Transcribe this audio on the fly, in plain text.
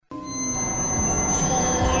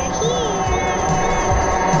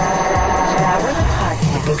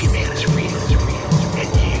boogeyman is real, and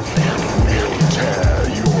you found it. Tear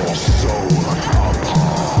your soul apart.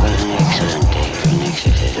 What an excellent day for an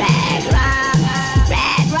exorcism. Red rum,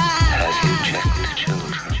 red rum. Have you checked the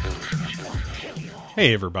children?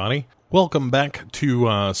 Hey everybody, welcome back to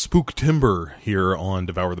Spooktimber here on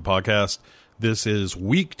Devour the Podcast. This is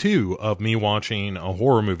week 2 of me watching a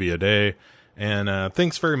horror movie a day, and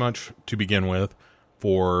thanks very much to begin with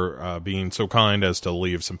for being so kind as to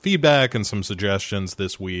leave some feedback and some suggestions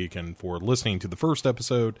this week, and for listening to the first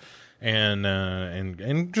episode, and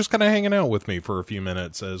just kind of hanging out with me for a few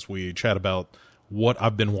minutes as we chat about what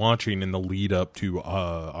I've been watching in the lead up to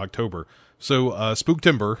October. So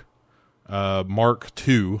Spooktimber Mark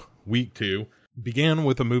 2, week 2, began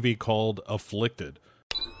with a movie called Afflicted.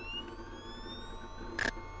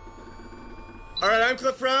 All right, I'm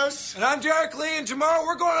Cliff Rouse. And I'm Derek Lee, and tomorrow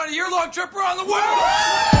we're going on a year-long trip around the world!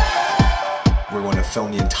 We're going to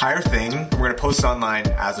film the entire thing. We're going to post it online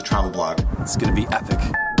as a travel blog. It's going to be epic.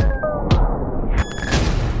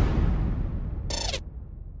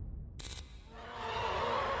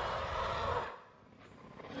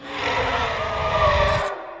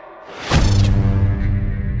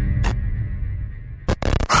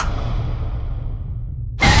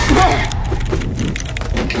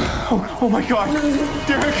 Oh my god.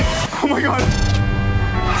 Derek. Oh my god.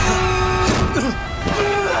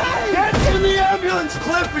 Get in the ambulance,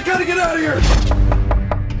 Cliff! We gotta get out of here!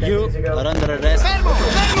 You are under arrest.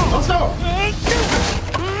 Let's go.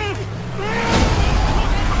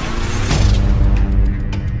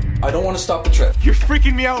 I don't want to stop the trip. You're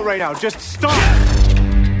freaking me out right now. Just stop.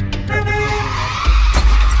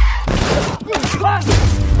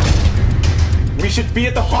 We should be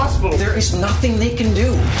at the hospital. There is nothing they can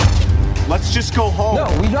do. Let's just go home. No,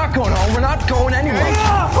 we're not going home. We're not going anywhere.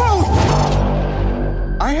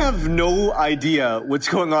 I have no idea what's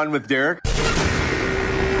going on with Derek. Okay,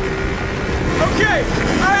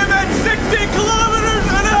 I am at 60 kilometers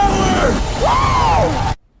an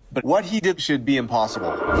hour! But what he did should be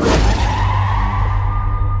impossible.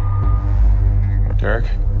 Derek,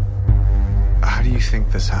 how do you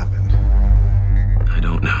think this happened? I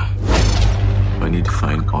don't know. I need to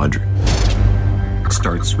find Audrey. It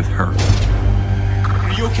starts with her.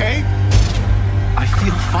 Are you okay? I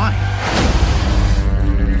feel fine.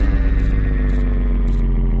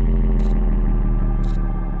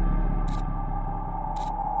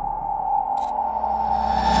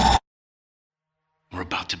 We're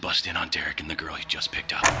about to bust in on Derek and the girl he just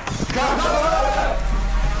picked up.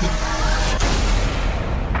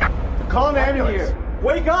 Call an ambulance.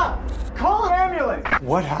 Wake up. Call an ambulance.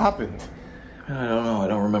 What happened? I don't know. I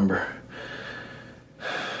don't remember.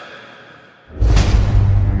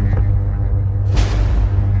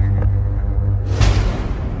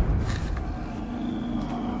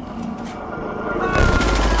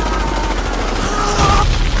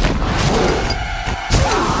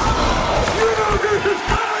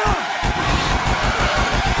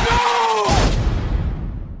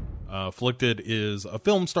 Afflicted is a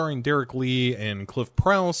film starring Derek Lee and Cliff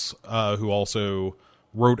Prowse, who also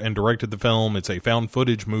wrote and directed the film. It's a found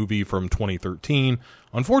footage movie from 2013.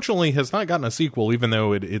 Unfortunately, has not gotten a sequel, even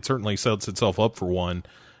though it certainly sets itself up for one.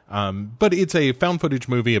 But it's a found footage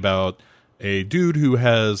movie about a dude who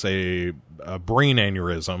has a brain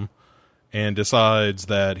aneurysm and decides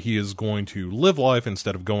that he is going to live life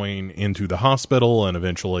instead of going into the hospital and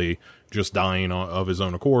eventually just dying of his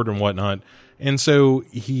own accord and whatnot. And so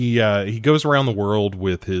he goes around the world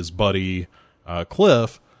with his buddy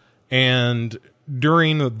Cliff, and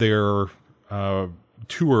during their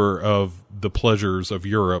tour of the pleasures of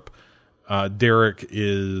Europe, Derek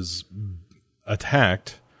is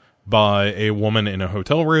attacked by a woman in a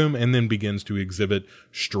hotel room and then begins to exhibit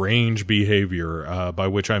strange behavior, by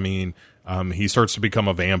which I mean he starts to become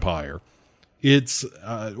a vampire. It's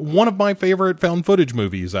one of my favorite found footage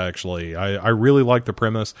movies, actually. I really like the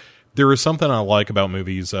premise. There is something I like about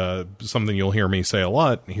movies, something you'll hear me say a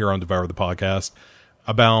lot here on Devour the Podcast,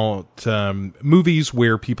 about movies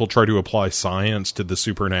where people try to apply science to the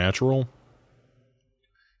supernatural.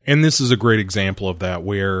 And this is a great example of that,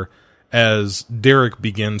 where as Derek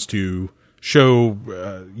begins to show,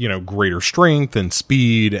 greater strength and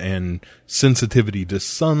speed and sensitivity to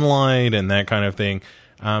sunlight and that kind of thing,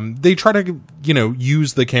 they try to,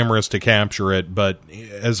 use the cameras to capture it, but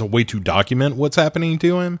as a way to document what's happening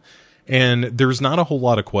to him. And there's not a whole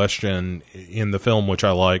lot of question in the film, which I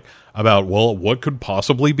like, about, well, what could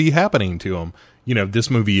possibly be happening to him? This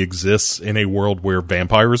movie exists in a world where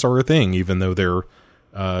vampires are a thing, even though they're,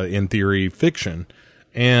 in theory, fiction.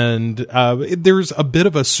 And there's a bit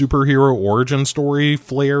of a superhero origin story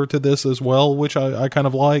flair to this as well, which I kind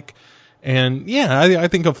of like. And yeah, I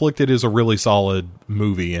think Afflicted is a really solid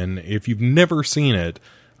movie. And if you've never seen it,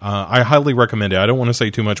 I highly recommend it. I don't want to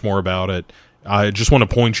say too much more about it. I just want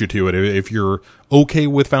to point you to it. If you're okay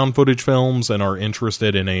with found footage films and are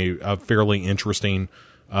interested in a fairly interesting,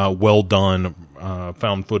 well done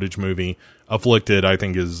found footage movie, Afflicted, I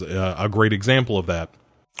think, is a great example of that.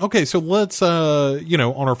 Okay, so let's, on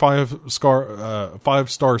our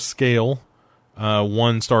 5-star scale,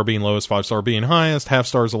 1 star being lowest, 5 star being highest, half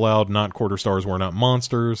stars allowed, not quarter stars, we're not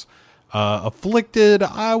monsters. Afflicted,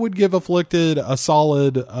 I would give Afflicted a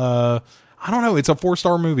solid, I don't know, it's a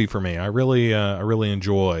 4-star movie for me. I really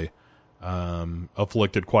enjoy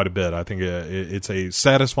Afflicted quite a bit. I think it's a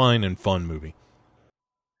satisfying and fun movie.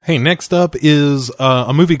 Hey, next up is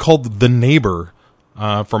a movie called The Neighbor,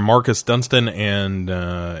 from Marcus Dunstan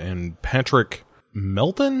and Patrick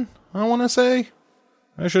Melton, I want to say.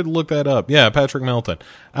 I should look that up. Yeah, Patrick Melton.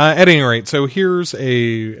 At any rate, so here's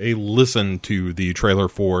a listen to the trailer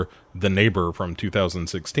for The Neighbor from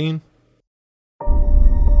 2016.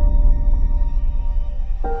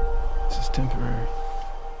 This is temporary.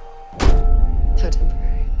 How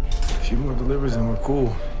temporary? A few more deliveries and we're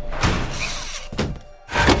cool.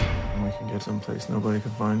 And we can get someplace nobody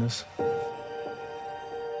can find us.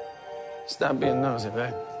 Stop being nosy,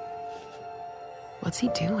 babe. What's he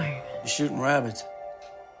doing? He's shooting rabbits.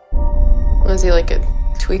 Was he like a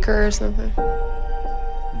tweaker or something?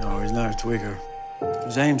 No, he's not a tweaker.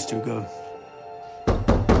 His aim's too good.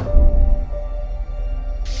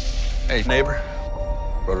 Hey, neighbor.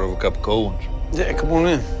 Brought over a cup of cold ones. Yeah, come on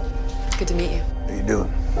in. It's good to meet you. How you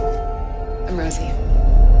doing? I'm Rosie.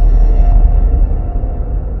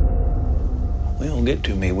 We don't get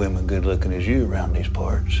too many women good looking as you around these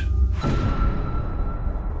parts.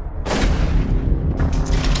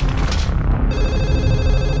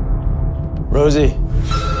 Rosie,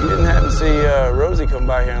 you didn't happen to see Rosie come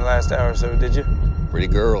by here in the last hour or so, did you? Pretty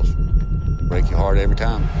girls. Break your heart every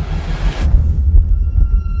time.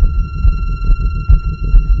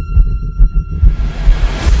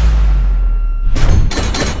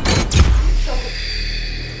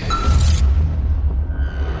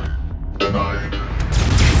 Denied.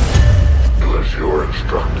 Unless you're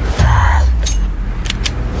instructed.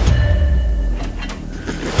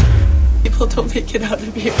 People don't make it out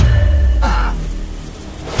of here.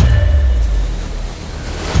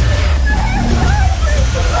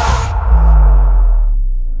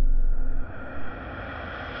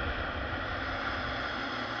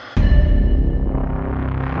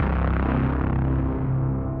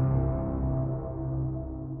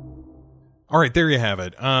 All right, there you have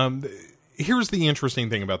it. Here's the interesting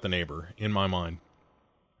thing about The Neighbor, in my mind.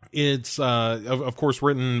 It's, of course,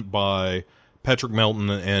 written by Patrick Melton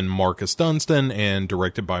and Marcus Dunstan and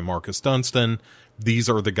directed by Marcus Dunstan. These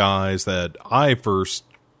are the guys that I first,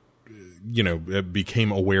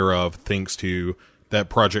 became aware of thanks to that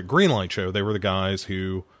Project Greenlight show. They were the guys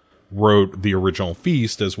who wrote the original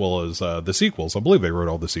Feast as well as the sequels. I believe they wrote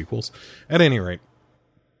all the sequels. At any rate.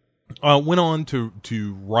 Went on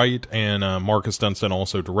to write, and Marcus Dunstan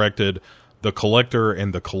also directed The Collector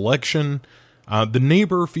and The Collection. The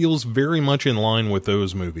Neighbor feels very much in line with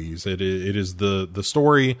those movies. It is the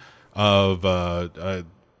story of a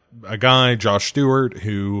guy, Josh Stewart,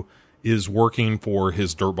 who is working for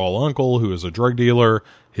his dirtball uncle, who is a drug dealer.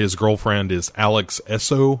 His girlfriend is Alex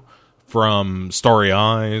Esso from Starry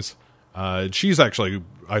Eyes. She's actually,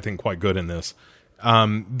 I think, quite good in this.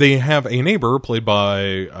 They have a neighbor played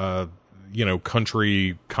by,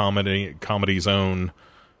 country comedy's own,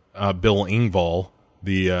 Bill Engvall,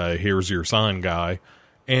 the, Here's Your Sign guy.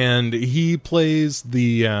 And he plays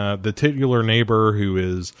the titular neighbor who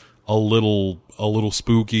is a little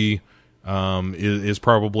spooky, is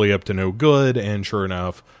probably up to no good. And sure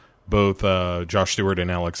enough, both, Josh Stewart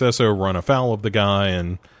and Alex Esso run afoul of the guy,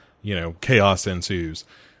 and, chaos ensues.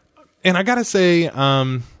 And I gotta say,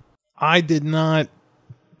 I did not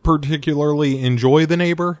particularly enjoy The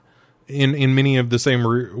Neighbor in many of the same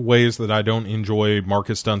ways that I don't enjoy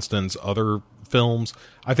Marcus Dunstan's other films.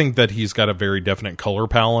 I think that he's got a very definite color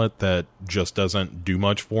palette that just doesn't do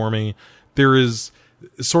much for me. There is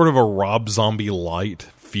sort of a Rob Zombie light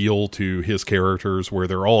feel to his characters where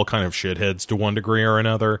they're all kind of shitheads to one degree or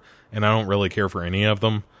another, and I don't really care for any of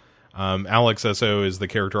them. Alex Esso is the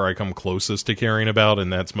character I come closest to caring about,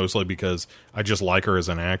 and that's mostly because I just like her as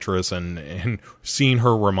an actress, and seeing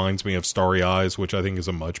her reminds me of Starry Eyes, which I think is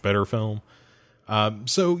a much better film.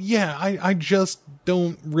 So yeah, I just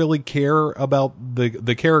don't really care about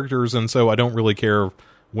the characters, and so I don't really care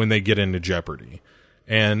when they get into jeopardy.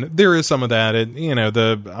 And there is some of that, and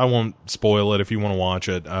I won't spoil it if you want to watch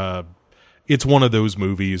it. It's one of those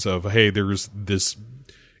movies of, hey, there's this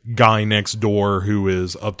guy next door who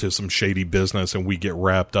is up to some shady business, and we get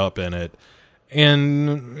wrapped up in it.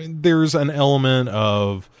 And there's an element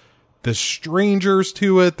of the strangers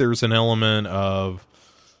to it. There's an element of,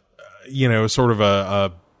 sort of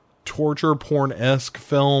a torture porn-esque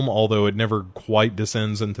film, although it never quite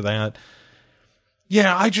descends into that.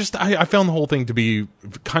 Yeah, I found the whole thing to be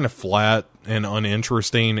kind of flat and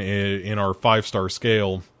uninteresting in our 5-star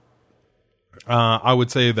scale. I would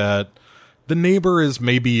say that The Neighbor is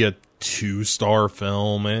maybe a 2-star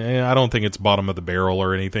film. I don't think it's bottom of the barrel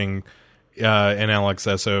or anything. And Alex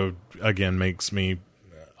Esso, again, makes me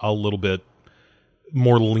a little bit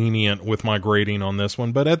more lenient with my grading on this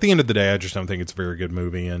one. But at the end of the day, I just don't think it's a very good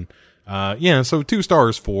movie. And, so 2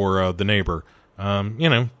 stars for The Neighbor.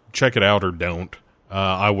 Check it out or don't.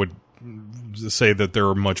 I would say that there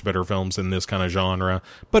are much better films in this kind of genre.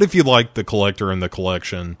 But if you like The Collector and The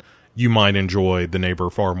Collection, you might enjoy The Neighbor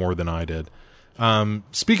far more than I did.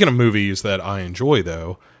 Speaking of movies that I enjoy,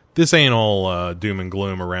 though, this ain't all doom and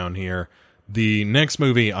gloom around here. The next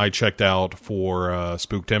movie I checked out for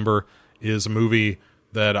Spooktember is a movie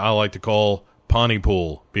that I like to call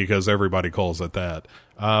Pontypool, because everybody calls it that.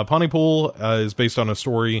 Pontypool is based on a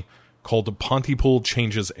story called Pontypool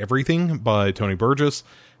Changes Everything by Tony Burgess,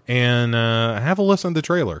 and have a listen to the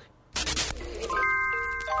trailer.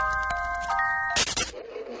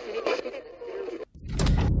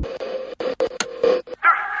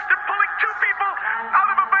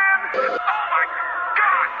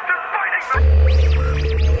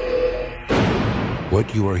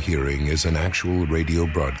 What you are hearing is an actual radio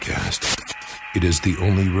broadcast. It is the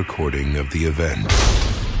only recording of the event.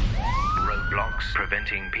 Roadblocks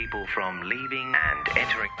preventing people from leaving and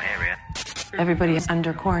entering the area. Everybody is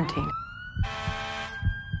under quarantine.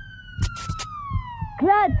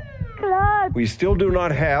 We still do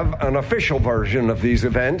not have an official version of these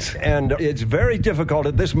events, and it's very difficult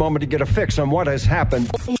at this moment to get a fix on what has happened.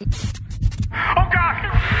 Oh, God!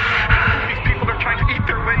 These people are trying to eat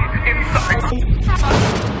their way inside.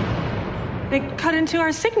 They cut into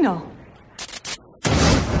our signal.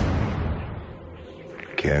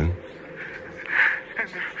 Ken? And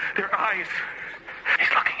their eyes. He's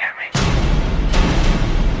looking at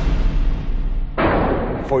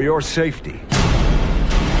me. For your safety,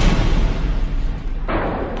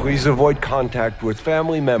 please avoid contact with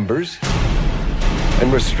family members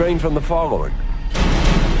and refrain from the following.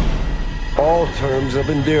 All terms of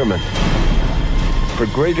endearment. For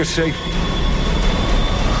greater safety,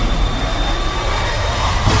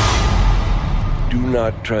 do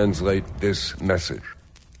not translate this message.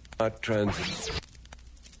 Not translate.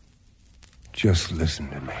 Just listen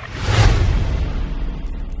to me.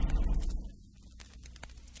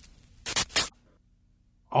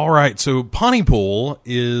 All right, so Pontypool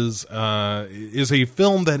is a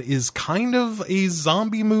film that is kind of a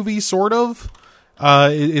zombie movie, sort of.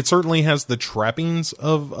 It certainly has the trappings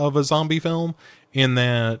of a zombie film, in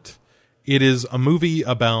that it is a movie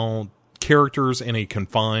about characters in a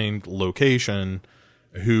confined location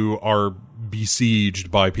who are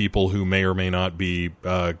besieged by people who may or may not be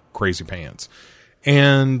crazy pants.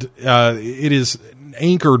 And it is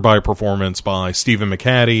anchored by performance by Stephen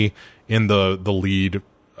McHattie in the lead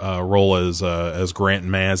role as Grant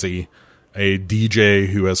Mazzy, a DJ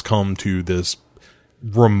who has come to this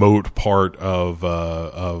remote part of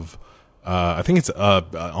I think it's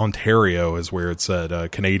Ontario is where it's at, a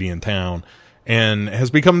Canadian town, and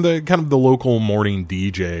has become the kind of the local morning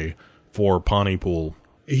DJ for Pontypool.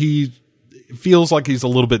 He feels like he's a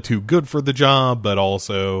little bit too good for the job, but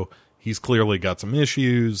also he's clearly got some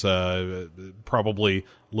issues, probably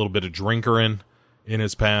a little bit of drinkering in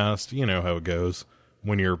his past. You know how it goes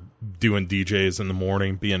when you're doing DJs in the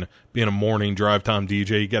morning, being a morning drive time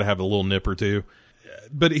DJ, you got to have a little nip or two.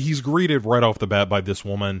 But he's greeted right off the bat by this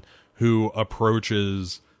woman who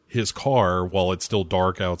approaches his car while it's still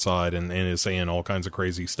dark outside and is saying all kinds of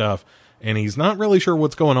crazy stuff. And he's not really sure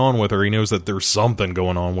what's going on with her. He knows that there's something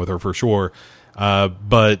going on with her for sure.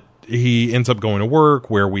 But he ends up going to work,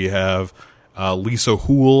 where we have Lisa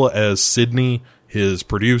Houle as Sydney, his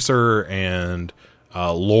producer, and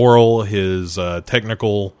Laurel, his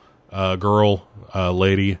technical girl,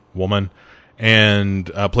 lady, woman, and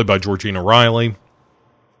played by Georgina Riley,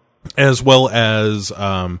 as well as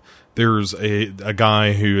there's a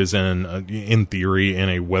guy who is in theory in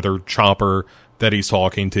a weather chopper that he's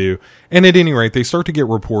talking to. And at any rate, they start to get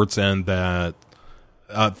reports in that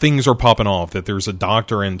things are popping off, that there's a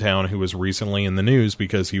doctor in town who was recently in the news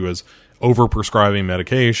because he was over-prescribing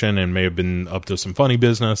medication and may have been up to some funny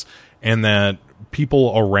business, and that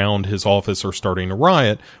people around his office are starting to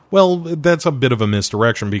riot. Well, that's a bit of a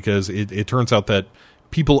misdirection, because it turns out that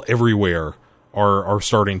people everywhere are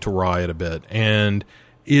starting to riot a bit. And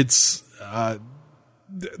it's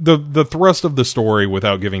the thrust of the story,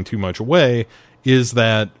 without giving too much away, is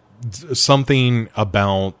that something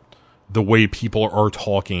about the way people are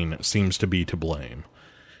talking seems to be to blame.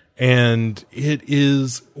 And it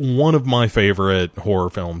is one of my favorite horror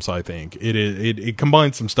films, I think. It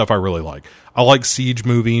combines some stuff I really like. I like siege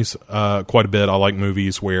movies quite a bit. I like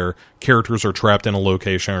movies where characters are trapped in a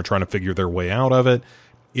location or trying to figure their way out of it.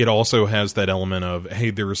 It also has that element of,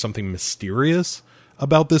 hey, there is something mysterious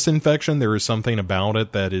about this infection. There is something about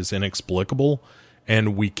it that is inexplicable,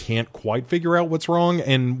 and we can't quite figure out what's wrong.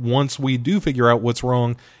 And once we do figure out what's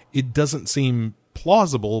wrong, it doesn't seem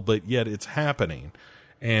plausible, but yet it's happening.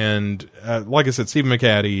 And like I said, Stephen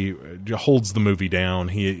McHattie holds the movie down.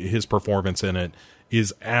 His performance in it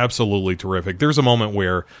is absolutely terrific. There's a moment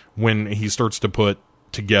where when he starts to put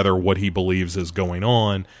together what he believes is going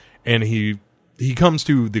on, and he comes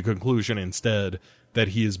to the conclusion instead that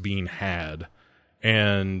he is being had,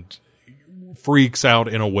 and freaks out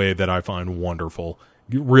in a way that I find wonderful.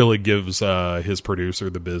 It really gives his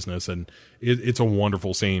producer the business, and it's a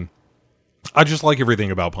wonderful scene. I just like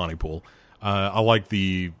everything about Pontypool. I like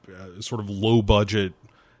the sort of low-budget,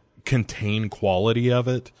 contained quality of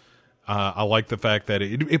it. I like the fact that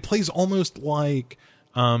it plays almost like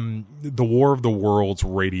the War of the Worlds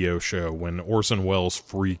radio show when Orson Welles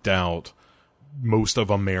freaked out most of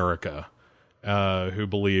America, who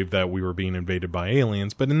believed that we were being invaded by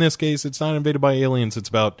aliens. But in this case, it's not invaded by aliens. It's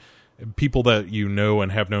about people that you know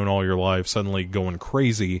and have known all your life suddenly going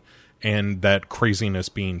crazy, and that craziness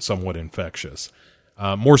being somewhat infectious.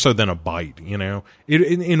 More so than a bite, you know.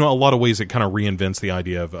 In a lot of ways, it kind of reinvents the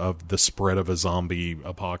idea of the spread of a zombie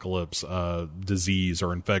apocalypse, disease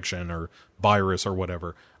or infection or virus or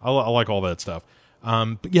whatever. I like all that stuff.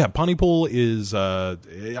 But yeah, Pontypool is,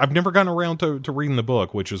 I've never gotten around to reading the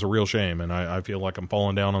book, which is a real shame, and I feel like I'm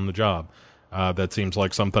falling down on the job. That seems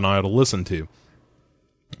like something I ought to listen to.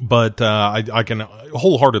 But I can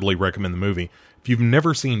wholeheartedly recommend the movie. If you've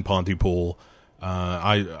never seen Pontypool,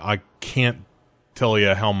 I can't tell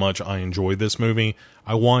you how much I enjoy this movie.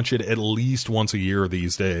 I watch it at least once a year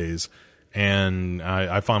these days, and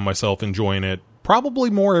I find myself enjoying it probably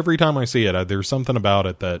more every time I see it. There's something about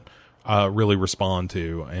it that I really respond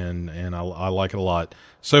to, and I like it a lot.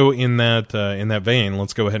 So in that vein,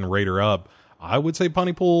 let's go ahead and rate her up. I would say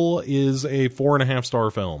Pontypool is a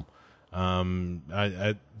 4.5-star film.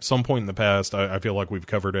 At some point in the past, I feel like we've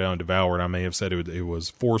covered it on Devoured. I may have said it was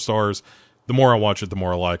 4 stars. The more I watch it, the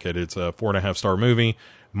more I like it. It's a 4.5-star movie.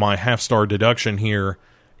 My half-star deduction here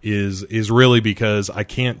is really because I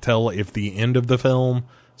can't tell if the end of the film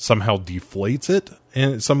somehow deflates it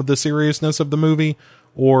and some of the seriousness of the movie,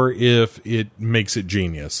 or if it makes it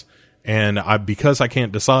genius. And because I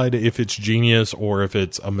can't decide if it's genius or if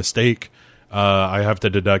it's a mistake, I have to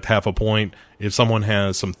deduct half a point. If someone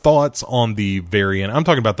has some thoughts on the very end, I'm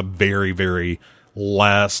talking about the very, very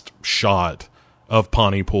last shot of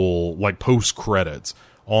Pontypool, like post credits.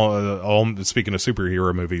 Speaking of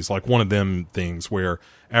superhero movies, like one of them things where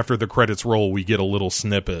after the credits roll, we get a little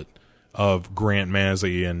snippet of Grant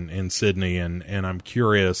Mazzy and Sydney, and I'm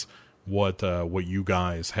curious what you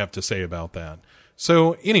guys have to say about that.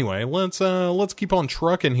 So anyway, let's keep on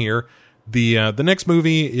trucking here. The next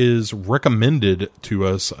movie is recommended to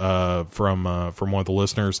us from one of the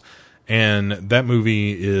listeners, and that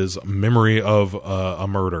movie is Memory of a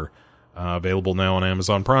Murder. Available now on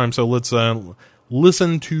Amazon Prime. So let's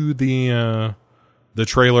listen to the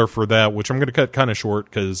trailer for that, which I'm going to cut kind of short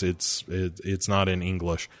because it's not in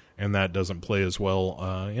English, and that doesn't play as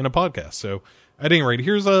well in a podcast. So at any rate,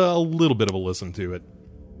 here's a little bit of a listen to it.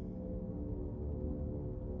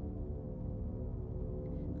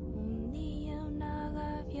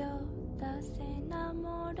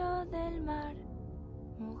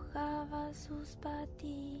 Sus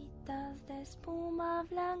patitas de espuma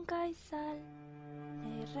blanca y sal,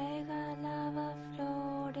 le regalaba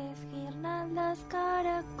flores, guirnaldas,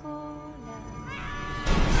 caracolas.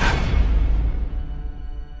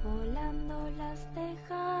 Volando las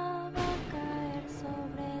dejaba caer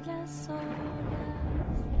sobre las olas.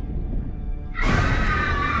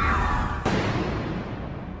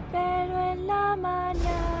 Pero en la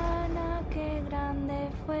mañana qué grande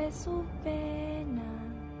fue su pena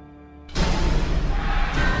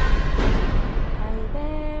al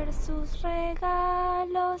ver sus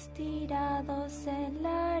regalos tirados en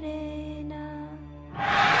la arena.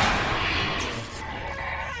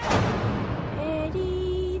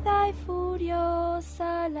 Herida y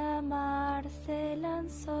furiosa la mar se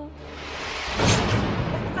lanzó,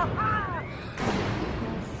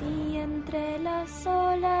 y así entre las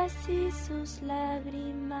olas así sus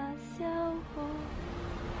lágrimas se ahogó.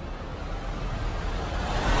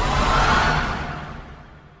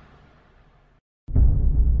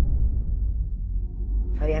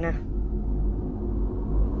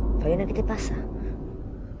 Fabiana, ¿qué te pasa?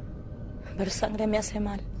 Ver sangre me hace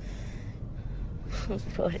mal.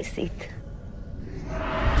 Pobrecita.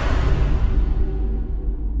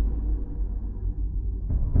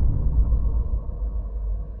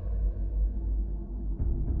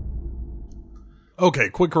 Okay,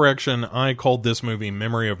 quick correction. I called this movie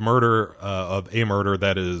Memory of Murder, of a Murder.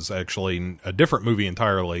 That is actually a different movie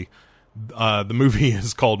entirely. The movie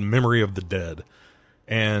is called Memory of the Dead,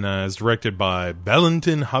 and is directed by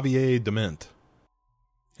Valentin Javier Dement.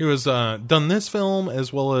 He was done this film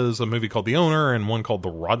as well as a movie called The Owner and one called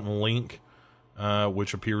The Rotten Link,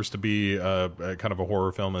 which appears to be a kind of a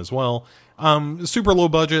horror film as well. Super low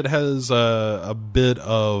budget, has a bit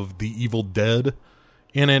of The Evil Dead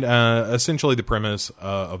in it. Essentially the premise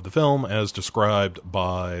of the film, as described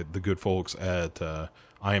by the good folks at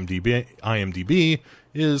IMDb,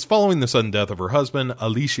 is following the sudden death of her husband,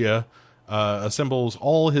 Alicia, assembles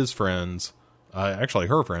all his friends, actually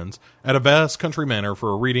her friends, at a vast country manor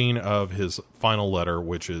for a reading of his final letter,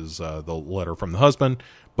 which is the letter from the husband.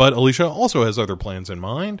 But Alicia also has other plans in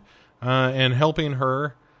mind, and helping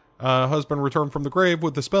her husband return from the grave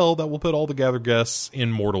with the spell that will put all the gathered guests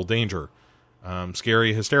in mortal danger.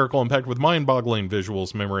 Scary, hysterical, and packed with mind-boggling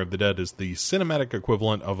visuals, Memory of the Dead is the cinematic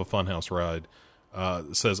equivalent of a funhouse ride,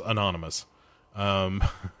 says Anonymous.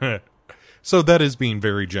 So that is being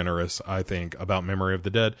very generous, I think, about Memory of the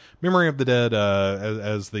Dead. Memory of the Dead,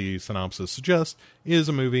 as the synopsis suggests, is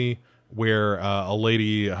a movie where a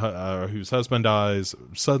lady whose husband dies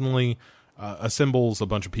suddenly assembles a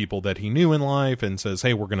bunch of people that he knew in life and says,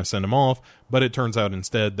 hey, we're going to send him off. But it turns out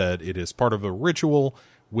instead that it is part of a ritual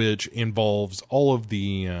which involves all of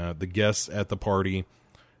the guests at the party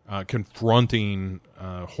confronting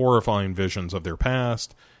horrifying visions of their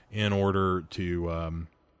past in order to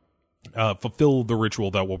fulfill the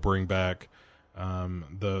ritual that will bring back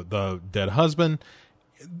the dead husband.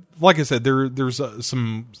 Like I said, there's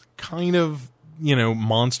some kind of,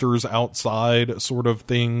 monsters outside sort of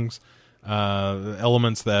things,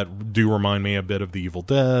 elements that do remind me a bit of The Evil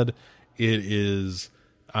Dead. It is,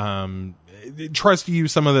 it tries to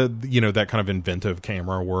use some of the, that kind of inventive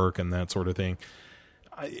camera work and that sort of thing.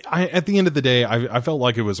 I at the end of the day, I felt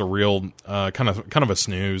like it was a real kind of a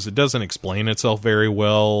snooze. It doesn't explain itself very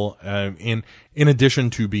well. In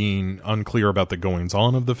addition to being unclear about the goings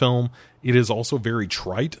on of the film, it is also very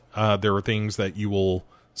trite. There are things that you will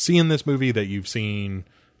see in this movie that you've seen,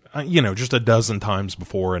 just a dozen times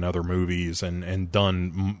before in other movies and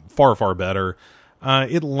done far, far better.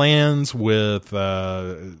 It lands with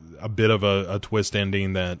a bit of a twist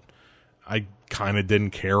ending that I kind of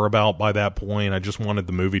didn't care about by that point. I just wanted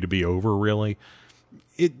the movie to be over, really.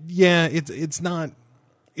 It's not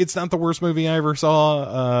the worst movie I ever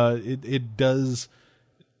saw. It does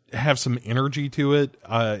have some energy to it,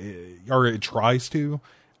 or it tries to.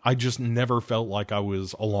 I just never felt like I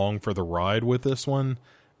was along for the ride with this one.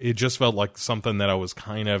 It just felt like something that I was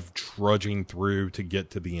kind of trudging through to get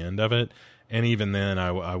to the end of it. And even then,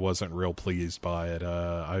 I wasn't real pleased by it.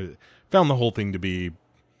 I found the whole thing to be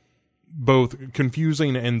both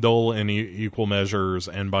confusing and dull in equal measures,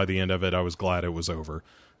 and by the end of it, I was glad it was over.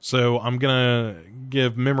 So I'm gonna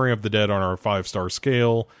give Memory of the Dead on our 5-star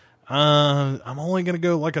scale. I'm only gonna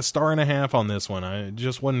go like 1.5 stars on this one. It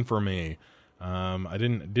just wasn't for me. I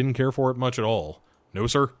didn't care for it much at all. No,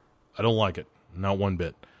 sir. I don't like it. Not one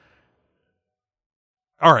bit.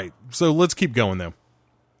 All right, so let's keep going though.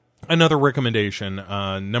 Another recommendation,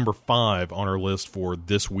 number 5 on our list for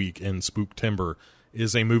this week in Spooktimber,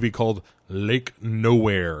 is a movie called Lake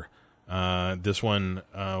Nowhere. This one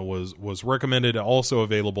was recommended, also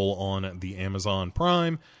available on the Amazon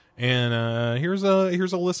Prime, and here's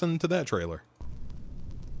a listen to that trailer.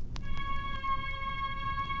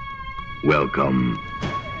 Welcome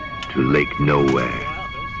to Lake Nowhere.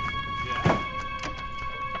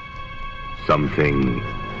 Something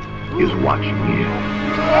is watching you.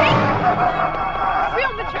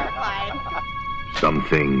 Real terrified.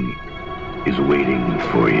 Something is waiting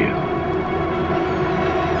for you.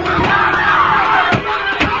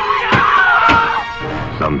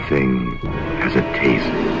 Something has a taste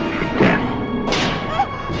for death.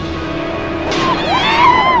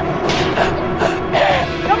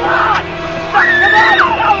 Come on!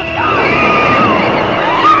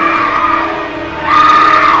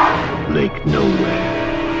 Lake Nowhere.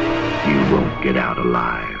 You won't get out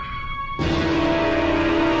alive.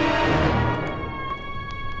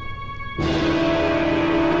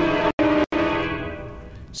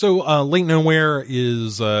 So, Lake Nowhere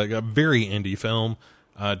is a very indie film,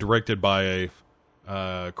 directed by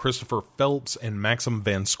Christopher Phelps and Maxim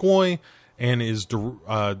Van Scoy, and is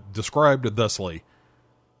described thusly.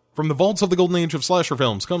 From the vaults of the golden age of slasher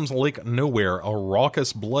films comes Lake Nowhere, a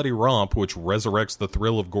raucous, bloody romp which resurrects the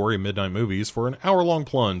thrill of gory midnight movies for an hour-long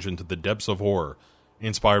plunge into the depths of horror.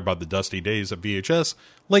 Inspired by the dusty days of VHS,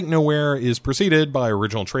 Lake Nowhere is preceded by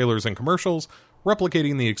original trailers and commercials,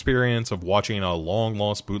 replicating the experience of watching a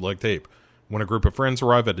long-lost bootleg tape. When a group of friends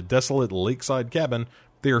arrive at a desolate lakeside cabin,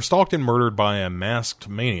 they are stalked and murdered by a masked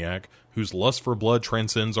maniac whose lust for blood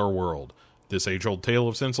transcends our world. This age-old tale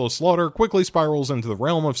of senseless slaughter quickly spirals into the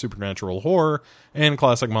realm of supernatural horror and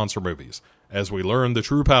classic monster movies, as we learn the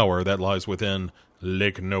true power that lies within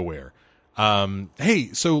Lake Nowhere. Hey,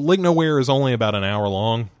 so Lake Nowhere is only about an hour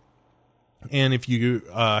long, and if you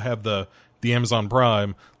have the Amazon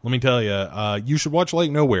Prime, let me tell you, you should watch Lake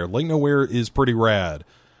Nowhere. Lake Nowhere is pretty rad.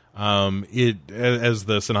 As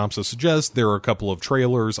the synopsis suggests, there are a couple of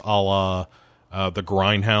trailers a la the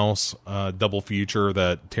Grindhouse double feature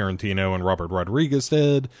that Tarantino and Robert Rodriguez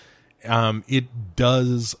did. It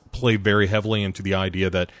does play very heavily into the idea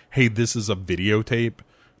that, hey, this is a videotape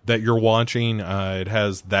that you're watching. It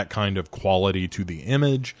has that kind of quality to the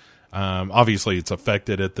image. Obviously, it's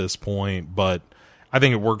affected at this point, but I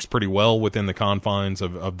think it works pretty well within the confines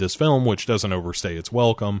of this film, which doesn't overstay its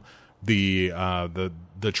welcome. The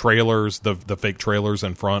trailers, the fake trailers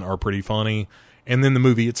in front are pretty funny. And then the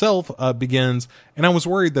movie itself begins, and I was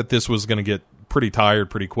worried that this was going to get pretty tired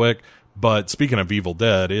pretty quick, but speaking of Evil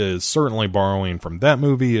Dead, it is certainly borrowing from that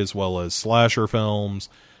movie as well as slasher films,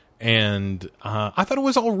 and I thought it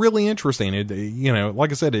was all really interesting. It,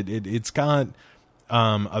 like I said, it's got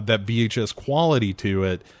that VHS quality to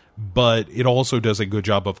it, but it also does a good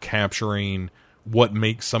job of capturing what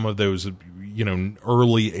makes some of those,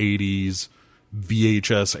 early 80s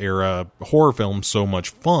VHS era horror films so much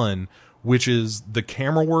fun, which is the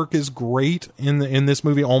camera work is great in this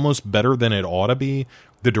movie, almost better than it ought to be.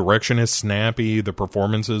 The direction is snappy. The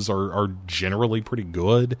performances are generally pretty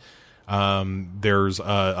good. There's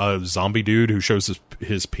a zombie dude who shows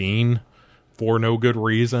his peen for no good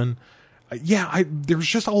reason. There's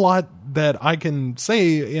just a lot that I can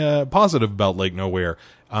say positive about Lake Nowhere.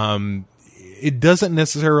 It doesn't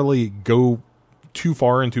necessarily go too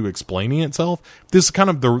far into explaining itself. This is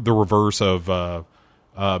kind of the reverse of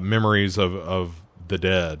Memories of the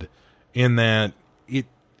Dead, in that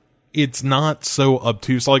it's not so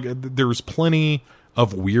obtuse. Like, there's plenty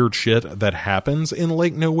of weird shit that happens in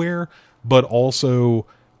Lake Nowhere, but also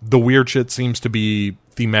the weird shit seems to be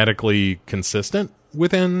thematically consistent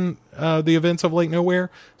within the events of Lake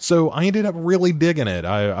Nowhere. So I ended up really digging it.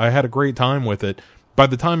 I had a great time with it. By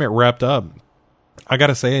the time it wrapped up, I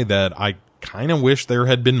gotta say that I kind of wish there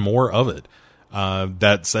had been more of it.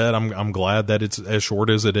 That said, I'm glad that it's as short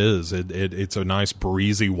as it is. It's a nice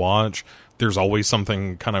breezy watch. There's always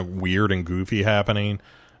something kind of weird and goofy happening.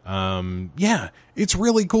 It's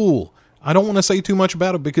really cool. I don't want to say too much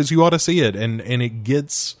about it because you ought to see it, and it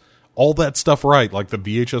gets all that stuff right. Like the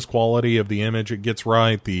VHS quality of the image, it gets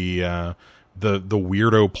right. The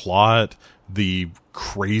weirdo plot, the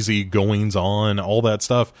crazy goings on, all that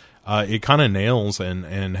stuff. It kind of nails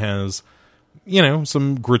and has,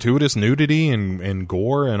 some gratuitous nudity and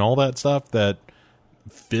gore and all that stuff that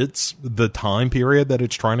fits the time period that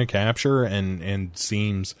it's trying to capture and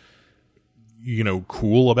seems,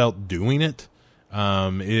 cool about doing it.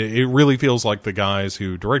 It really feels like the guys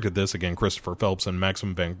who directed this, again, Christopher Phelps and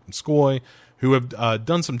Maxim Van Scoy, who have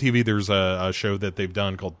done some TV. There's a show that they've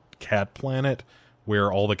done called Cat Planet,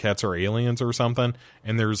 where all the cats are aliens or something.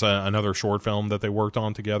 And there's another short film that they worked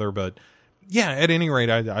on together. But yeah, at any rate,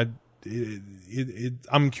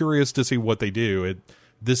 I'm curious to see what they do.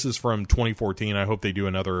 This is from 2014. I hope they do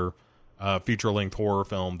another feature-length horror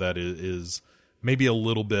film that is maybe a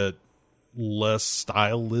little bit less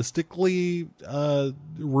stylistically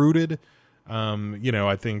rooted.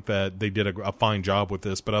 I think that they did a fine job with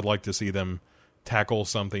this, but I'd like to see them tackle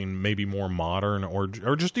something maybe more modern or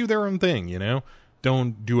just do their own thing,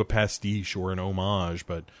 Don't do a pastiche or an homage,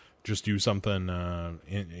 but just do something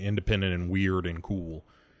independent and weird and cool.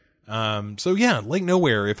 Lake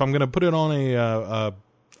Nowhere, if I'm going to put it on a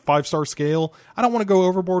 5-star scale, I don't want to go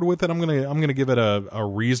overboard with it. I'm going to give it a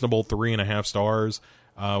reasonable 3.5 stars,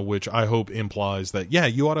 which I hope implies that,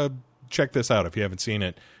 you ought to check this out if you haven't seen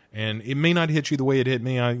it. And it may not hit you the way it hit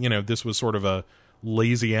me. This was sort of a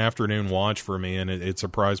lazy afternoon watch for me, and it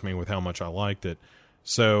surprised me with how much I liked it.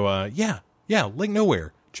 So, Lake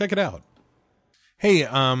Nowhere. Check it out. Hey,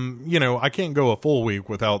 I can't go a full week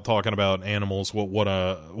without talking about animals, what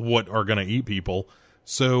are going to eat people.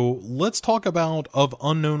 So let's talk about Of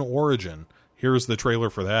Unknown Origin. Here's the trailer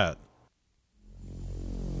for that.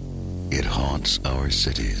 It haunts our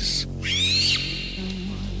cities.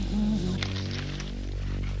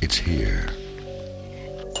 It's here.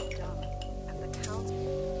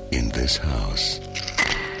 In this house.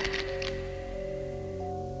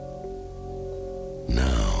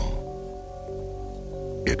 Now,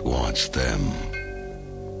 it wants them.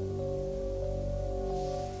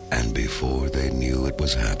 And before they knew it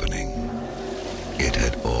was happening, it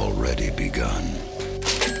had already begun.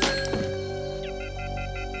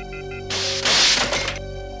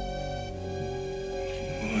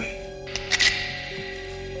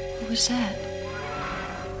 What was that?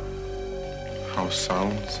 House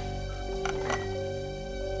sounds.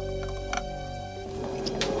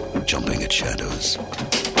 Jumping at shadows.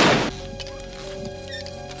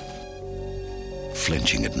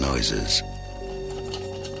 Flinching at noises.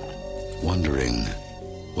 Wondering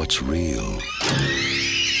what's real.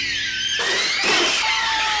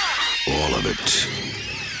 All of it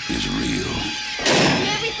is real.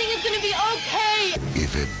 Everything is gonna be okay!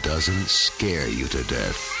 If it doesn't scare you to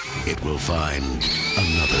death, it will find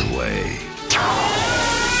another way.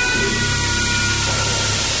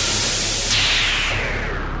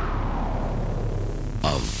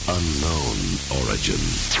 Of Unknown Origin.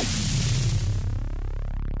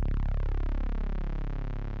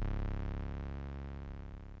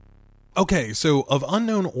 Okay, so Of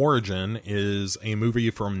Unknown Origin is a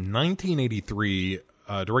movie from 1983,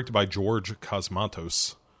 directed by George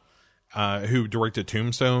Cosmatos, who directed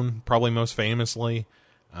Tombstone, probably most famously.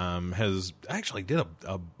 Has actually did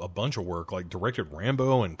a bunch of work, like directed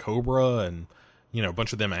Rambo and Cobra and, you know, a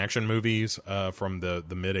bunch of them action movies from the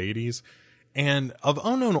mid-'80s. And Of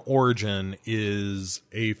Unknown Origin is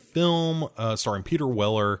a film starring Peter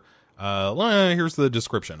Weller. Here's the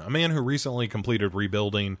description. A man who recently completed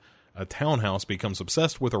rebuilding a townhouse becomes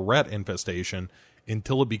obsessed with a rat infestation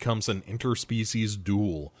until it becomes an interspecies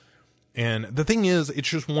duel. And the thing is, it's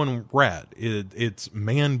just one rat. It's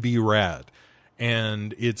man v. rat.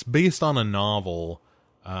 And it's based on a novel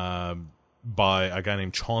by a guy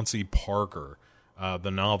named Chauncey Parker. The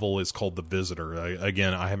novel is called The Visitor.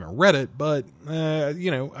 Again, I haven't read it, but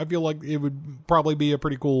you know, I feel like it would probably be a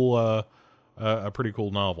pretty cool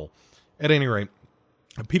novel. At any rate,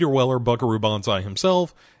 Peter Weller, Buckaroo Banzai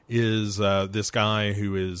himself, is this guy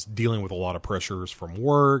who is dealing with a lot of pressures from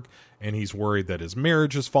work, and he's worried that his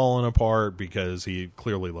marriage has fallen apart because he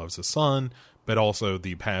clearly loves his son, but also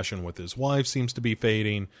the passion with his wife seems to be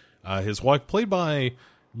fading. His wife, played by,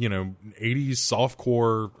 you know, 80s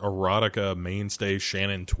softcore erotica mainstay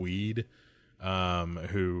Shannon Tweed,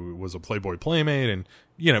 who was a Playboy Playmate, and,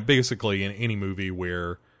 you know, basically in any movie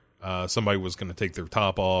where somebody was going to take their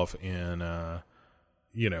top off in,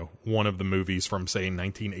 you know, one of the movies from, say,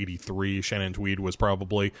 1983, Shannon Tweed was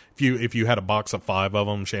probably, if you had a box of 5 of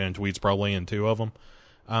them, Shannon Tweed's probably in 2 of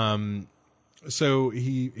them. So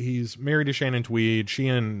he's married to Shannon Tweed. She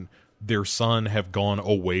and their son have gone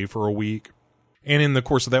away for a week. And in the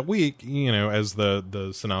course of that week, you know, as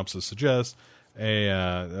the synopsis suggests,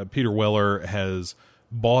 Peter Weller has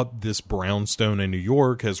bought this brownstone in New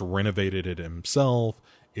York, has renovated it himself.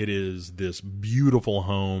 It is this beautiful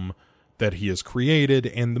home that he has created,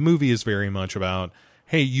 and the movie is very much about,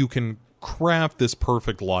 hey, you can craft this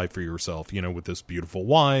perfect life for yourself, you know, with this beautiful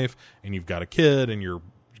wife, and you've got a kid, and your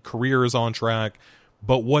career is on track.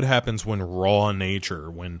 But what happens when raw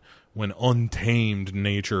nature, when untamed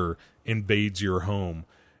nature invades your home,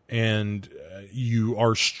 and you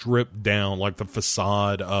are stripped down, like the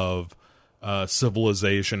facade of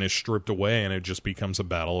civilization is stripped away, and it just becomes a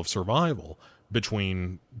battle of survival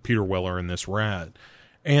between Peter Weller and this rat.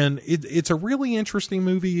 And it's a really interesting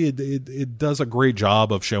movie. It does a great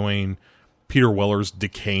job of showing Peter Weller's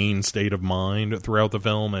decaying state of mind throughout the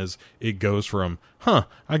film, as it goes from,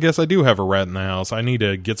 I guess I do have a rat in the house, I need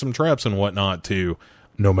to get some traps and whatnot, to,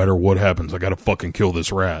 no matter what happens, I gotta fucking kill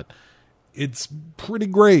this rat. It's pretty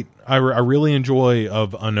great. I really enjoy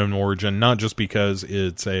Of Unknown Origin, not just because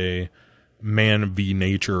it's a man v.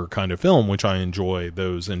 nature kind of film, which I enjoy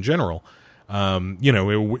those in general. You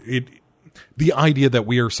know, the idea that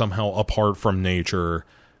we are somehow apart from nature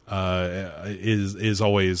is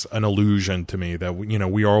always an illusion to me, that, you know,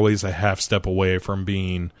 we are always a half step away from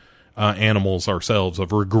being animals ourselves, of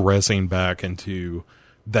regressing back into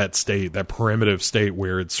that state, that primitive state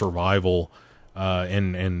where it's survival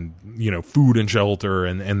and you know, food and shelter,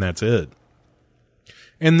 and that's it.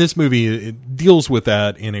 And this movie, it deals with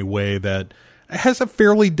that in a way that has a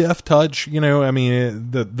fairly deft touch. You know, I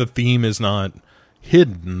mean, the theme is not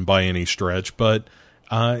hidden by any stretch, but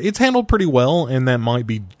It's handled pretty well, and that might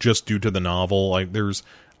be just due to the novel. Like, there's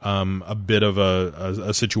a bit of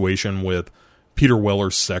a situation with Peter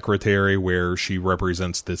Weller's secretary where she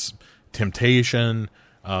represents this temptation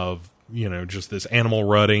of, just this animal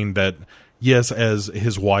rutting that, yes, as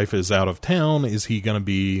his wife is out of town, is he going to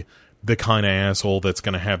be the kind of asshole that's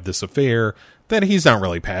going to have this affair that he's not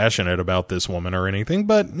really passionate about this woman or anything,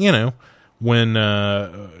 but, when,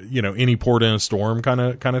 any port in a storm kind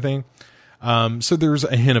of thing. So there's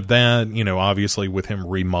a hint of that, obviously with him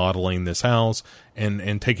remodeling this house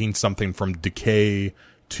and taking something from decay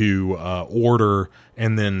to order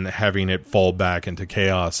and then having it fall back into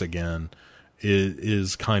chaos again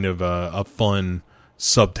is kind of a fun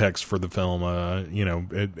subtext for the film.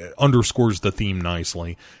 It underscores the theme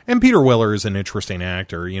nicely. And Peter Weller is an interesting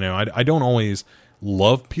actor. I don't always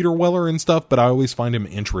love Peter Weller and stuff, but I always find him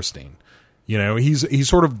interesting. He's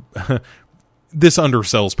sort of this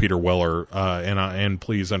undersells Peter Weller, and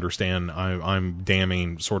please understand, I'm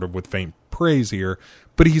damning sort of with faint praise here,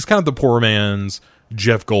 but he's kind of the poor man's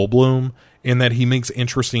Jeff Goldblum in that he makes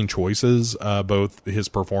interesting choices, both his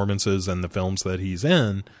performances and the films that he's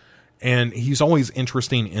in, and he's always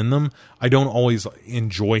interesting in them. I don't always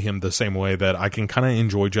enjoy him the same way that I can kind of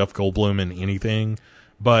enjoy Jeff Goldblum in anything,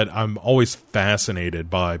 but I'm always fascinated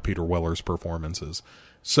by Peter Weller's performances.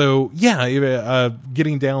 So yeah,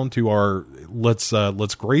 getting down to our let's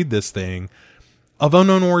grade this thing. Of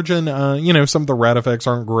Unknown Origin, some of the rat effects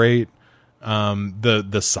aren't great.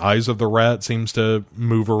 The size of the rat seems to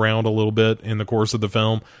move around a little bit in the course of the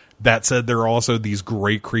film. That said, there are also these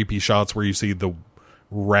great creepy shots where you see the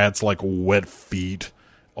rat's like wet feet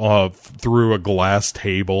through a glass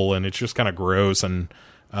table, and it's just kind of gross, and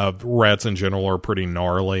rats in general are pretty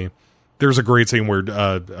gnarly. There's a great scene where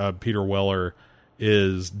Peter Weller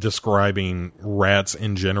is describing rats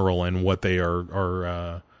in general and what they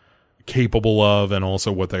are capable of, and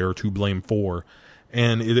also what they are to blame for,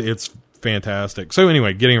 and it's fantastic. So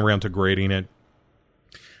anyway, getting around to grading it,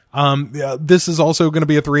 this is also going to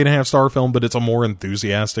be a 3.5 star film, but it's a more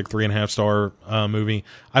enthusiastic 3.5 star movie.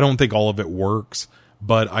 I don't think all of it works,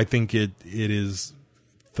 but I think it is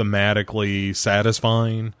thematically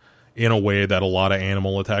satisfying in a way that a lot of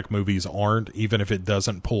animal attack movies aren't, even if it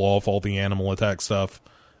doesn't pull off all the animal attack stuff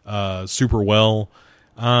super well.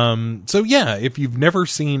 So yeah, if you've never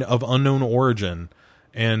seen Of Unknown Origin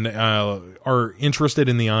and are interested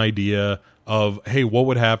in the idea of, hey, what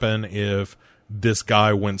would happen if this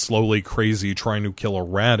guy went slowly crazy trying to kill a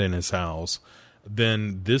rat in his house,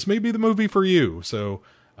 then this may be the movie for you. So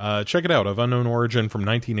check it out, Of Unknown Origin from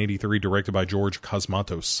 1983, directed by George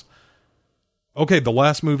Cosmatos. Okay, the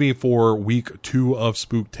last movie for week 2 of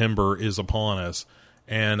Spooktember is upon us,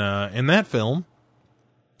 and that film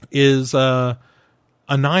is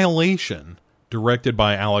Annihilation, directed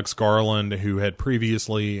by Alex Garland, who had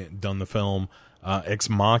previously done the film Ex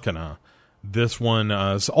Machina. This one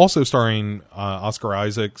is also starring Oscar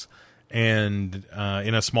Isaacs, and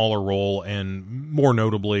in a smaller role, and more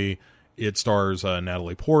notably, it stars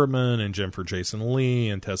Natalie Portman and Jennifer Jason Leigh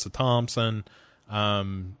and Tessa Thompson.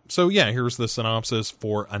 So yeah, here's the synopsis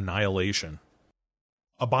for Annihilation.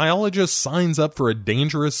 A biologist signs up for a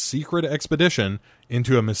dangerous secret expedition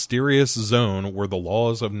into a mysterious zone where the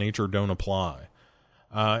laws of nature don't apply.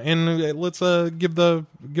 And let's give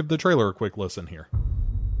the trailer a quick listen here.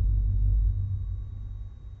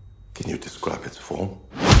 Can you describe its form?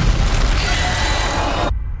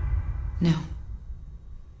 No.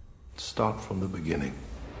 Start from the beginning.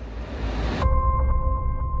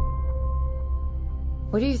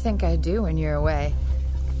 What do you think I do when you're away?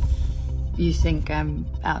 You think I'm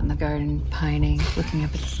out in the garden pining, looking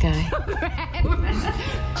up at the sky?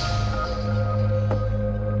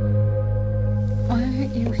 Why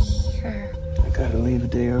aren't you here? I gotta leave a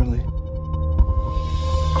day early.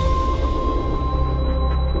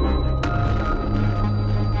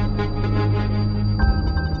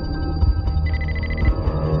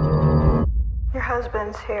 Your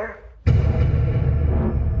husband's here.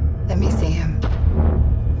 Let me see him.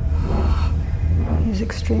 He's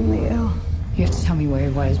extremely ill. You have to tell me where he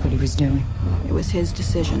was, what he was doing. It was his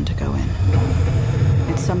decision to go in.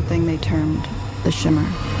 It's something they termed the Shimmer.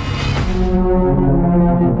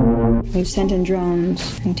 We've sent in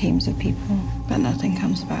drones and teams of people, but nothing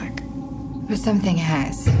comes back. But something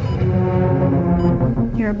has.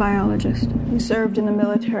 You're a biologist. You served in the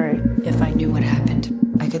military. If I knew what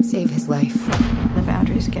happened, I could save his life. The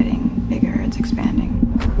boundary's getting bigger, it's expanding.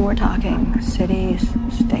 We're talking cities,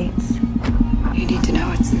 states. You need to know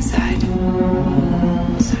what's inside.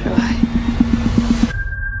 So do I.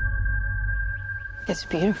 It's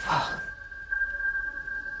beautiful.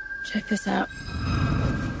 Check this out.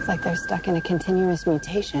 It's like they're stuck in a continuous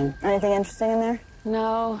mutation. Anything interesting in there?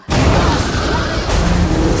 No.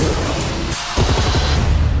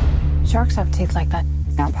 Sharks have teeth like that.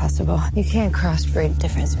 Not possible. You can't crossbreed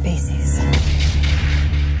different species.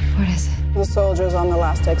 What is it? The soldiers on the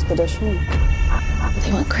last expedition.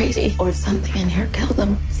 They went crazy, or something in here killed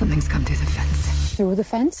them. Something's come through the fence. Through the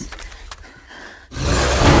fence?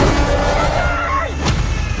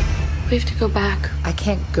 We have to go back. I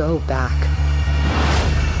can't go back.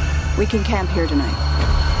 We can camp here tonight.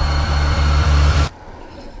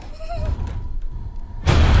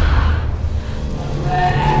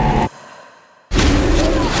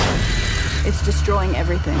 It's destroying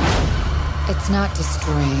everything. It's not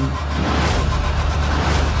destroying.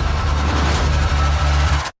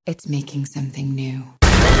 It's making something new.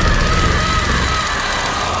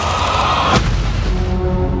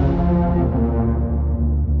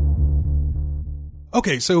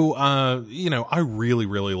 Okay, so, I really,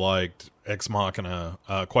 really liked Ex Machina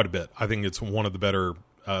quite a bit. I think it's one of the better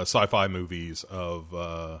sci-fi movies of,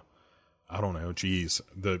 the,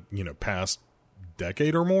 past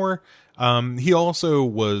decade or more. He also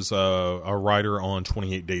was a writer on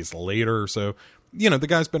 28 Days Later, so, the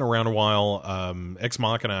guy's been around a while. Ex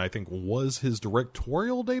Machina, I think, was his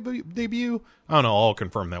directorial debut. I don't know, I'll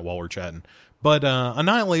confirm that while we're chatting. But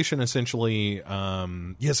Annihilation essentially,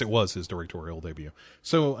 yes, it was his directorial debut.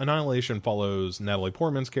 So Annihilation follows Natalie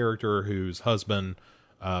Portman's character, whose husband,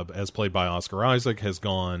 as played by Oscar Isaac, has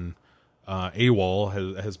gone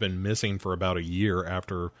AWOL, has been missing for about a year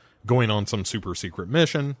after going on some super secret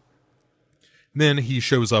mission. Then he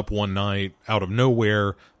shows up one night out of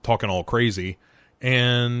nowhere, talking all crazy,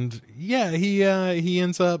 and yeah, he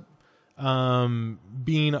ends up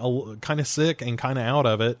being kind of sick and kind of out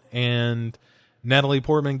of it, and Natalie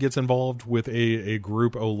Portman gets involved with a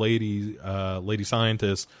group of lady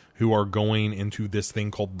scientists who are going into this thing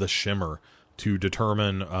called the Shimmer to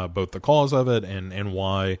determine both the cause of it and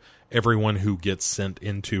why everyone who gets sent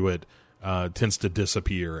into it tends to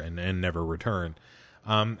disappear and never return.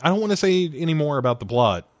 I don't want to say any more about the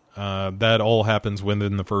plot. That all happens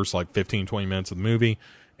within the first 15-20 minutes of the movie,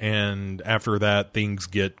 and after that things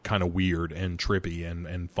get kind of weird and trippy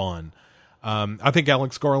and fun. I think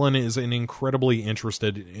Alex Garland is an incredibly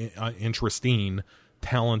interesting,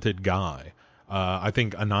 talented guy. I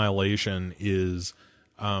think Annihilation is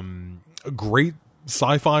a great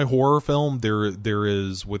sci-fi horror film. There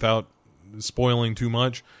is, without spoiling too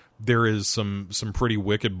much, there is some pretty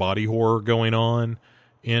wicked body horror going on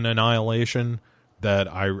in Annihilation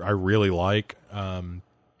that I really like.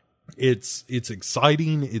 It's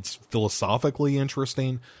exciting. It's philosophically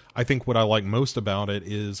interesting. I think what I like most about it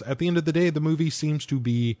is, at the end of the day, the movie seems to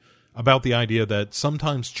be about the idea that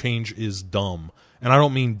sometimes change is dumb. And I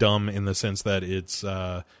don't mean dumb in the sense that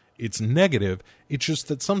it's negative. It's just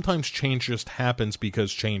that sometimes change just happens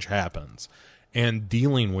because change happens. And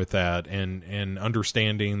dealing with that and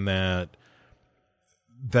understanding that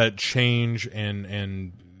change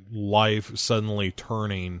and life suddenly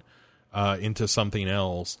turning into something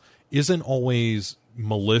else isn't always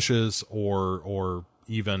malicious or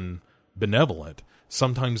even benevolent.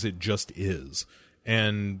 Sometimes it just is.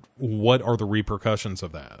 And what are the repercussions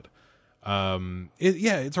of that?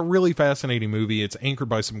 It's a really fascinating movie. It's anchored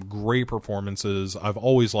by some great performances. I've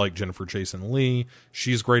always liked Jennifer Jason Leigh.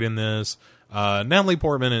 She's great in this. Natalie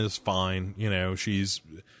Portman is fine. She's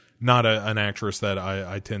not an actress that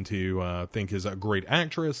I tend to think is a great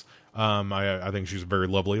actress. I think she's a very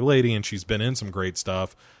lovely lady, and she's been in some great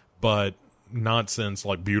stuff, but not since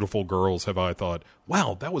Beautiful Girls have I thought,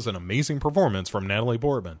 wow, that was an amazing performance from Natalie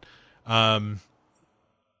Portman. I'm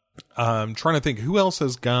trying to think who else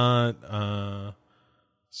has got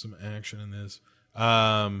some action in this.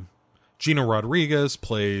 Gina Rodriguez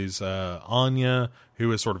plays Anya,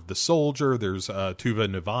 who is sort of the soldier. There's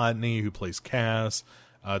Tuva Novotny, who plays Cass.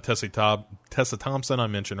 Tessa Thompson, I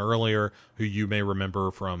mentioned earlier, who you may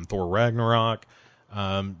remember from Thor Ragnarok.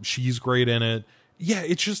 She's great in it. Yeah,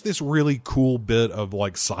 it's just this really cool bit of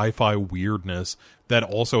sci-fi weirdness that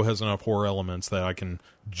also has enough horror elements that I can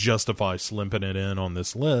justify slipping it in on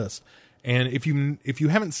this list. And if you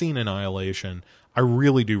haven't seen Annihilation, I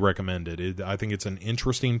really do recommend it. I think it's an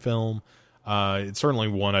interesting film. It's certainly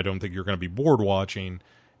one I don't think you're going to be bored watching,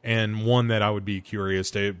 and one that I would be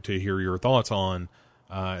curious to hear your thoughts on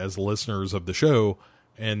as listeners of the show.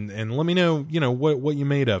 And let me know, what you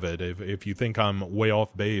made of it. If you think I'm way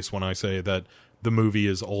off base when I say that the movie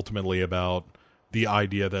is ultimately about the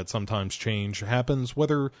idea that sometimes change happens,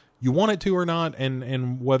 whether you want it to or not,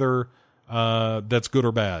 and whether that's good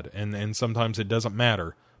or bad. And sometimes it doesn't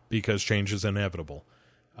matter because change is inevitable.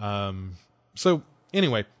 So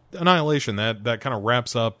anyway, Annihilation, that kind of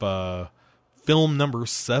wraps up film number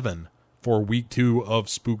 7 for week 2 of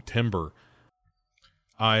Spooktember.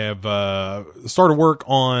 I have started work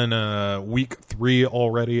on week 3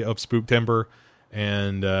 already of Spooktember,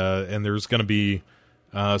 and there's going to be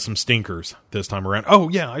some stinkers this time around. Oh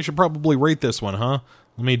yeah, I should probably rate this one, huh?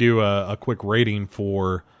 Let me do a quick rating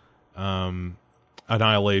for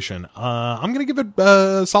Annihilation. I'm going to give it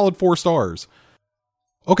a solid 4 stars.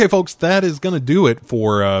 Okay, folks, that is going to do it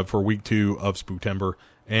for week 2 of Spooktember.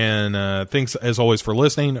 And thanks, as always, for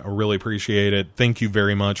listening. I really appreciate it. Thank you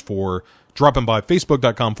very much for dropping by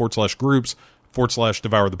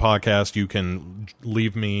facebook.com/groups/Devour the Podcast. You can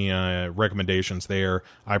leave me recommendations there.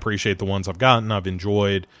 I appreciate the ones I've gotten. I've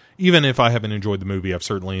enjoyed. Even if I haven't enjoyed the movie, I've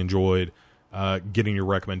certainly enjoyed getting your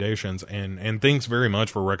recommendations. And thanks very much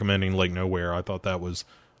for recommending Lake Nowhere. I thought that was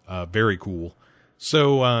very cool.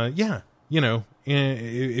 So, yeah, you know,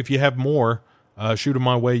 if you have more, shoot them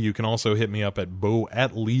my way. You can also hit me up at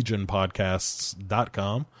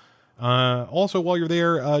bo@legionpodcasts.com. Also, while you're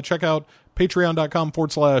there, check out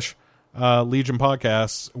patreon.com/Legion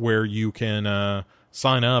Podcasts, where you can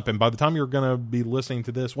sign up. And by the time you're going to be listening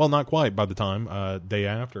to this, well, not quite by the time, day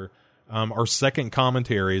after, our second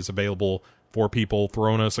commentary is available for people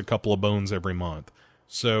throwing us a couple of bones every month.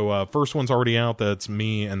 So first one's already out. That's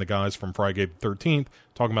me and the guys from Friday the 13th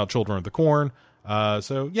talking about Children of the Corn.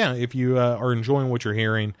 So yeah, if you are enjoying what you're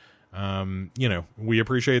hearing, you know, we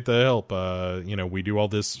appreciate the help. You know, we do all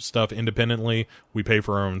this stuff independently. We pay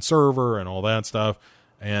for our own server and all that stuff.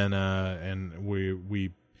 And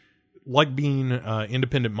we like being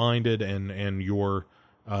independent minded, and your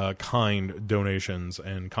kind donations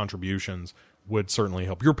and contributions would certainly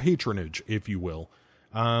help. Your patronage, if you will.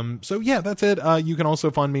 So yeah, that's it. You can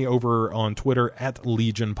also find me over on Twitter at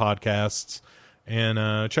Legion Podcasts,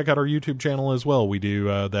 and check out our YouTube channel as well. We do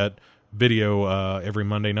that video every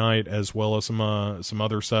Monday night, as well as some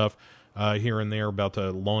other stuff here and there. About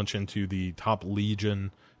to launch into the top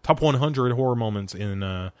 100 horror moments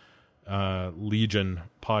in Legion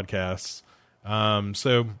podcasts.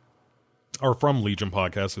 So, or from Legion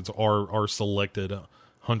podcasts, it's our selected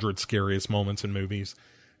 100 scariest moments in movies.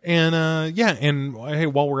 And yeah, and hey,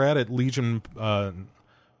 while we're at it, Devour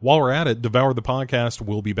the Podcast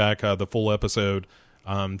will be back, the full episode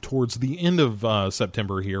towards the end of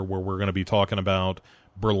September here, where we're going to be talking about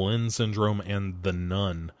Berlin Syndrome and The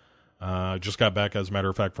Nun. Just got back, as a matter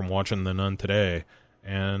of fact, from watching The Nun today.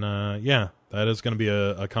 And yeah, that is going to be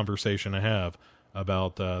a conversation to have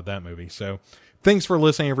about that movie. So thanks for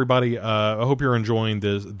listening, everybody. I hope you're enjoying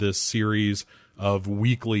this series of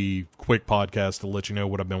weekly quick podcasts to let you know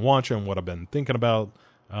what I've been watching, what I've been thinking about,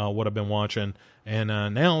 what I've been watching. And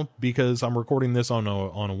now, because I'm recording this on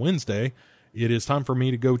a Wednesday, it is time for me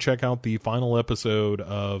to go check out the final episode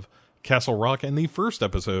of Castle Rock and the first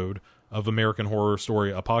episode of American Horror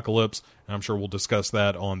Story Apocalypse. And I'm sure we'll discuss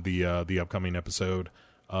that on the upcoming episode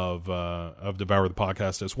of Devour the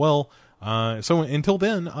Podcast as well. So until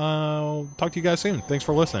then, I'll talk to you guys soon. Thanks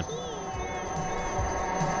for listening.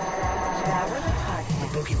 Devour the Podcast. The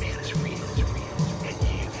boogeyman is real.